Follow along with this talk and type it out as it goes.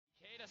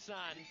son.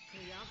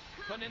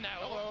 Putting in that.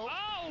 Oh!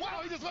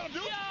 Wow, he just let him do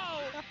it.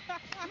 Yo!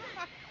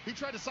 He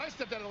tried to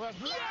sidestep that in the last.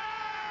 Yo!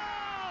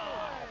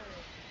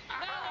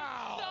 That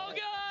looks so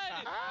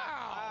good!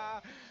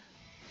 Ow!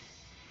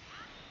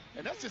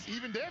 And that's just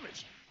even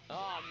damage.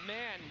 Oh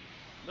man,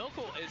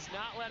 Milko is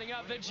not letting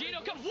up.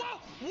 Vegito comes. Whoa!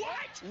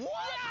 What? What?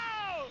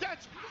 Yo!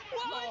 That's.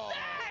 What was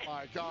that? Oh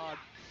my God.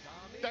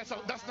 That's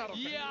not okay.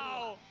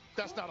 Yo!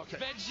 That's not okay.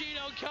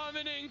 Vegito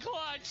coming in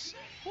clutch.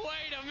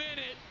 Wait a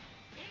minute.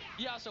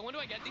 Yo, so when do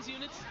I get these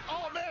units?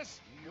 Oh, miss.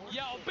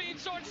 Yo, beam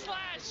sword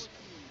slash.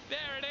 There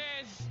it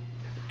is.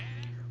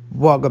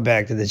 Welcome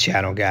back to the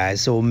channel,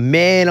 guys. So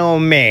man, oh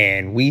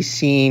man, we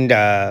seen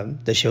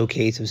the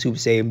showcase of Super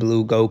Saiyan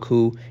Blue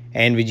Goku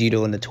and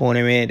Vegito in the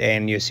tournament,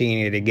 and you're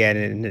seeing it again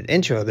in the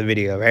intro of the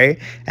video, right?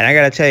 And I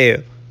gotta tell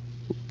you,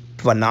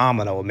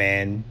 phenomenal,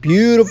 man.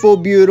 Beautiful,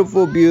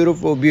 beautiful,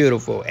 beautiful,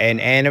 beautiful.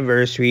 And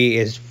anniversary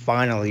is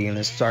finally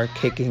gonna start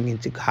kicking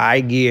into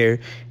high gear,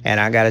 and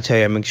I gotta tell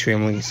you, I'm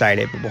extremely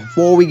excited. But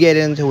before we get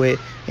into it,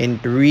 in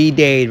 3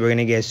 days we're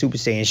gonna get Super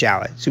Saiyan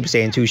Shallot, Super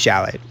Saiyan 2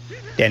 Shallot.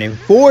 Then in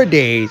 4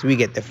 days we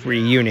get the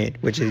free unit,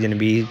 which is gonna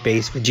be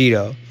base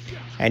Vegito.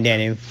 And then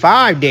in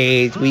 5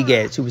 days we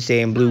get Super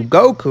Saiyan Blue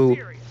Goku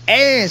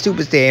and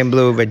Super Saiyan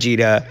Blue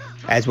Vegeta,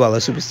 as well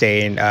as Super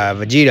Saiyan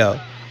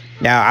Vegito.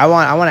 Now I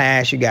want to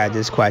ask you guys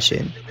this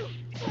question: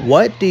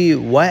 what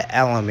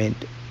element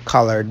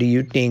color do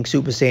you think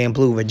Super Saiyan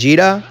Blue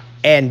Vegeta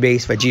and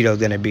base Vegito is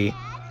gonna be?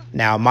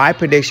 Now my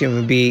prediction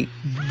would be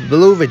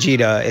Blue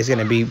Vegeta is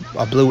gonna be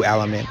a blue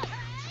element.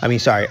 I mean,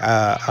 sorry,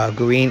 a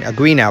green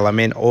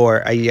element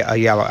or a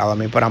yellow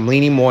element, but I'm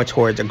leaning more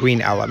towards a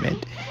green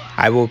element.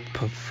 I would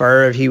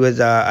prefer if he was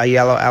a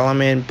yellow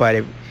element,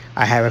 but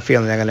I have a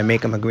feeling they're gonna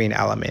make him a green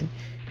element.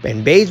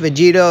 And base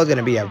Vegito is going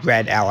to be a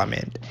red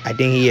element. I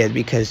think he is,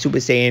 because Super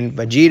Saiyan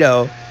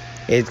Vegito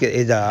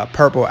is a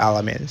purple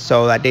element.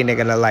 So I think they're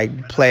going to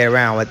like play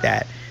around with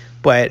that.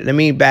 But let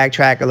me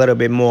backtrack a little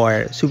bit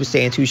more. Super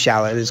Saiyan 2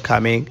 Shallot is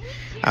coming.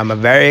 I'm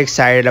very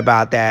excited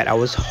about that. I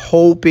was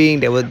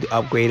hoping they would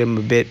upgrade him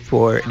a bit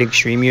for the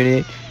extreme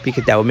unit,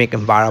 because that would make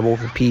him viable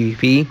for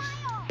PvP.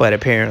 But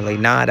apparently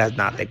not. That's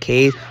not the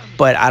case.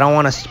 But I don't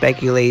want to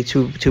speculate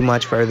too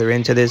much further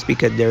into this,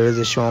 because there is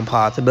a strong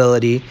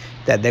possibility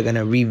that they're going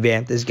to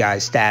revamp this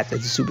guy's stats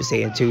as a Super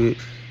Saiyan 2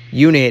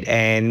 unit,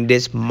 and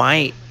this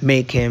might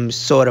make him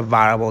sort of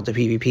viable to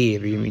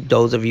PvP. If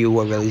those of you who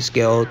are really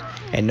skilled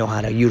and know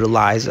how to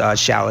utilize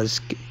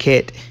Shallot's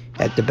kit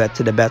to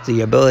the best of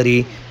your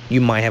ability, you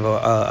might have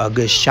a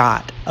good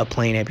shot of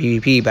playing at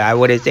PvP. But I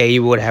wouldn't say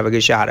you would have a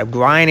good shot of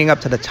grinding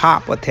up to the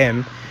top with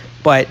him,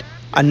 but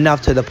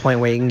enough to the point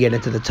where you can get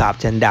into the top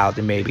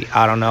 10,000 maybe.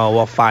 I don't know.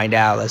 We'll find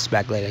out. Let's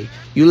speculate.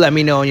 You let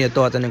me know your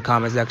thoughts in the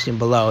comment section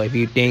below if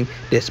you think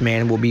this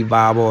man will be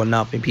viable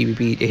enough in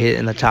PvP to hit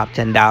in the top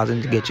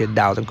 10,000 to get your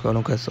 1,000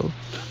 Chrono Crystals.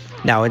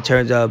 Now, in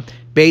terms of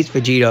base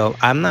Vegito,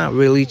 I'm not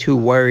really too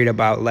worried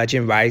about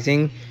Legend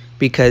Rising,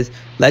 because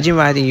Legend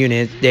Rising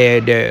units,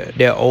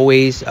 they're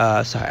always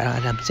sorry,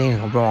 I'm saying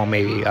it wrong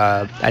maybe.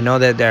 I know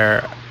that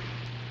they're,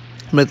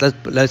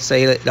 let's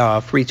say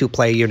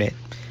free-to-play unit.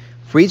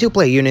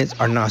 Free-to-play units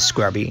are not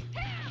scrubby.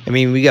 I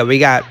mean, we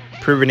got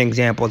proven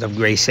examples of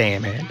Great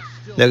Saiyan, man.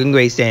 Look at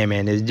Great Saiyan,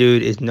 man. This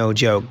dude is no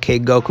joke.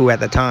 Kid Goku at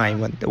the time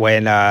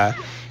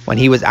when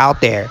he was out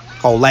there.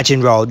 Oh,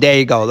 Legend Road. There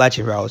you go,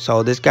 Legend Road.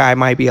 So this guy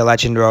might be a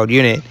Legend Road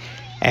unit.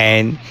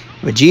 And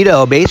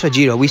Vegito, base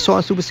Vegito, we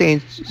saw Super Saiyan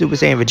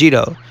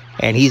Vegito,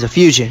 and he's a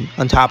fusion.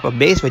 On top of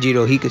base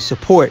Vegito, he could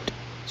support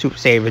Super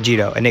Saiyan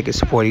Vegito, and they could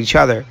support each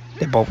other.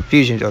 They're both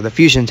fusions, or the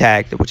fusion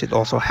tag, which it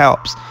also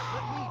helps.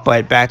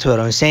 But back to what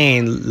I'm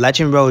saying,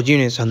 Legend Road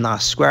units are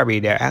not scrubby.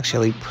 They're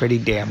actually pretty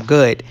damn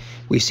good.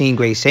 We've seen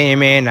Great Saiyan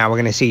Man, now we're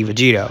going to see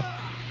Vegito.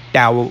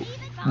 Now,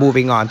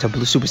 moving on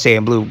to Super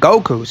Saiyan Blue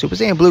Goku. Super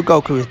Saiyan Blue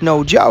Goku is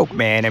no joke,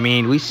 man. I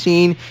mean, we've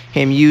seen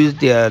him use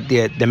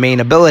the main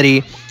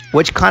ability,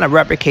 which kind of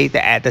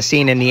replicates the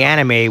scene in the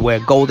anime where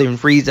Golden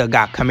Frieza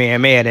got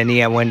Kamehameha in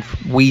the end when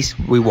we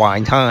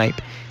rewind time.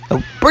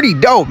 So pretty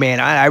dope,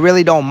 man. I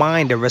really don't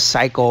mind the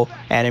recycle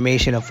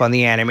animation from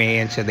the anime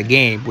into the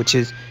game, which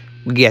is,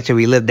 we get to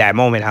relive that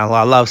moment.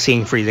 I love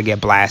seeing Frieza get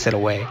blasted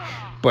away.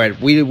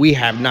 But we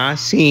have not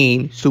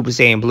seen Super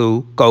Saiyan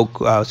Blue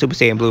Goku, Super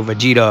Saiyan Blue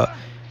Vegeta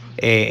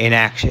in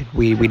action.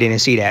 We didn't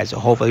see that. So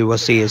hopefully we'll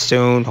see it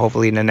soon.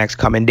 Hopefully in the next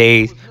coming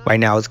days. Right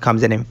now it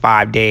comes in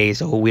 5 days,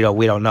 so we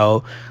don't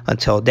know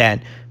until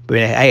then. But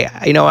hey,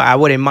 you know, I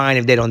wouldn't mind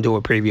if they don't do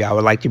a preview. I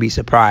would like to be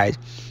surprised.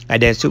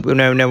 And then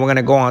we're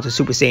gonna go on to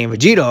Super Saiyan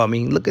Vegito. I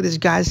mean, look at this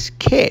guy's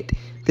kit.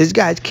 This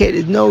guy's kit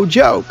is no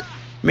joke.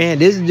 Man,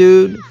 this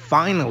dude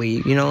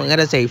finally, you know, I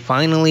gotta say,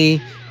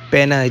 finally,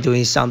 Bandai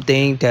doing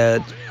something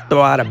to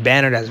throw out a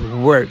banner that's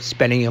worth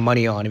spending your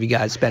money on if you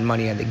guys spend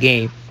money on the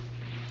game.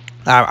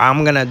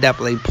 I'm gonna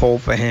definitely pull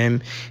for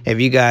him. If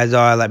you guys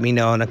are, let me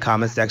know in the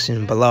comment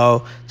section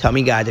below. Tell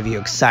me, guys, if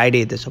you're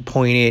excited,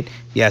 disappointed,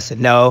 yes or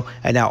no.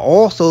 And I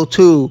also,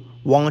 too,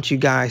 want you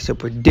guys to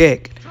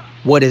predict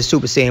what is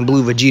Super Saiyan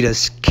Blue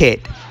Vegeta's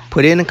kit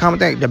Put it in the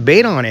comment,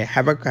 debate on it,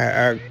 have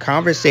a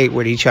conversate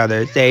with each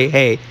other. Say,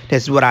 hey,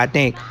 this is what I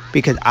think.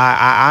 Because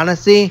I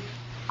honestly,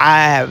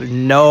 I have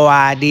no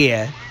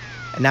idea,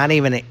 not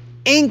even an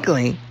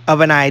inkling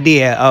of an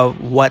idea of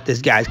what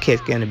this guy's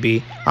kit's gonna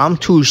be. I'm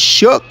too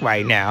shook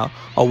right now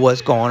of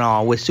what's going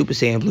on with Super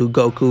Saiyan Blue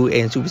Goku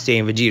and Super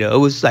Saiyan Vegeta. It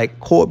was like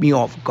caught me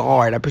off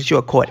guard. I'm pretty sure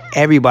it caught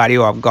everybody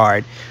off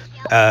guard.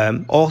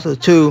 Also,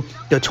 too,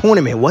 the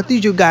tournament. What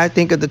did you guys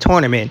think of the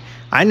tournament?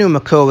 I knew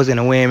McCall was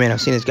gonna win, man. I've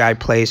seen this guy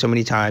play so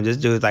many times. This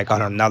dude's like on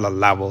another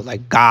level,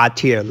 like God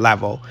tier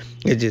level.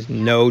 It's just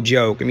no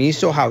joke. I mean, you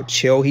saw how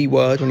chill he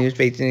was when he was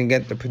facing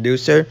against the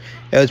producer.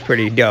 It was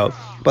pretty dope.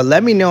 But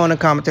let me know in the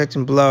comment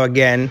section below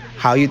again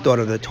how you thought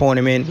of the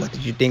tournament. What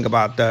did you think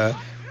about the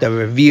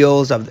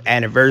reveals of the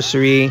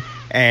anniversary?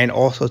 And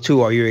also,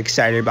 too, are you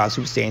excited about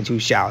Super Saiyan 2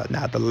 Charlotte?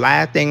 Now, the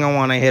last thing I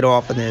want to hit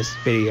off in this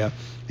video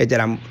is that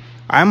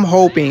I'm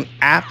hoping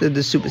after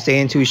the Super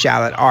Saiyan 2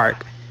 Charlotte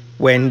arc,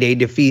 when they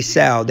defeat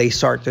Cell, they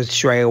start to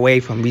stray away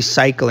from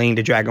recycling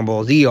the Dragon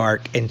Ball Z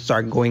arc and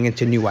start going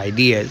into new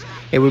ideas.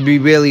 It would be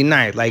really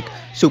nice, like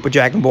Super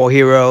Dragon Ball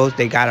Heroes.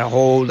 They got a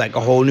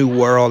whole new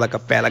world, like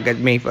a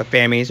made for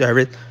family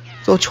service.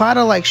 So try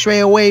to like stray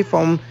away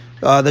from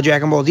the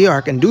Dragon Ball Z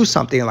arc and do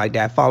something like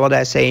that. Follow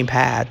that same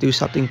path. Do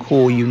something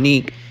cool,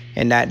 unique,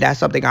 and that's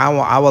something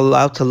I would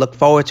love to look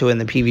forward to in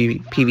the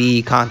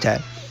PvE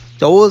content.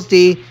 So we'll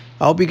see.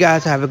 I hope you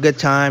guys have a good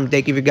time.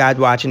 Thank you for guys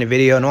watching the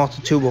video. And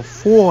also, too,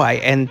 before I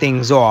end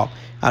things off,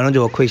 I want to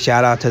do a quick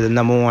shout out to the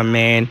 #1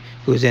 man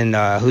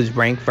who's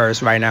ranked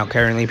first right now,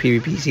 currently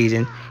PvP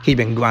season. He's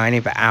been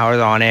grinding for hours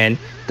on end.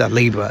 The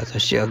Libra. So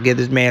she'll give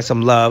this man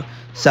some love.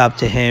 Sub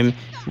to him.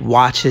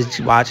 Watch his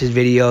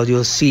videos.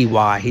 You'll see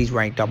why he's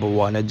ranked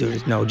 #1. The dude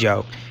is no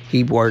joke.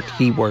 He worked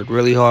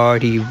really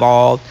hard. He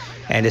evolved,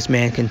 and this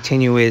man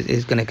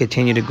is going to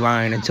continue to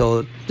grind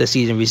until the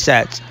season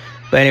resets.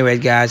 But anyways,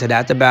 guys, so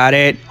that's about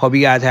it. Hope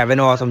you guys have an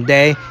awesome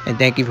day, and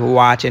thank you for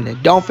watching.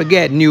 And don't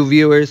forget, new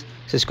viewers,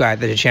 subscribe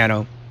to the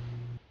channel.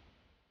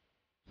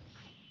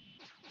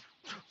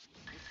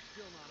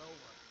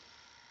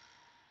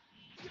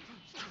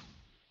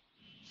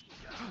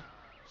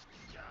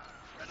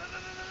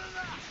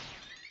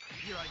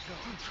 Here I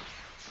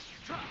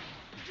go.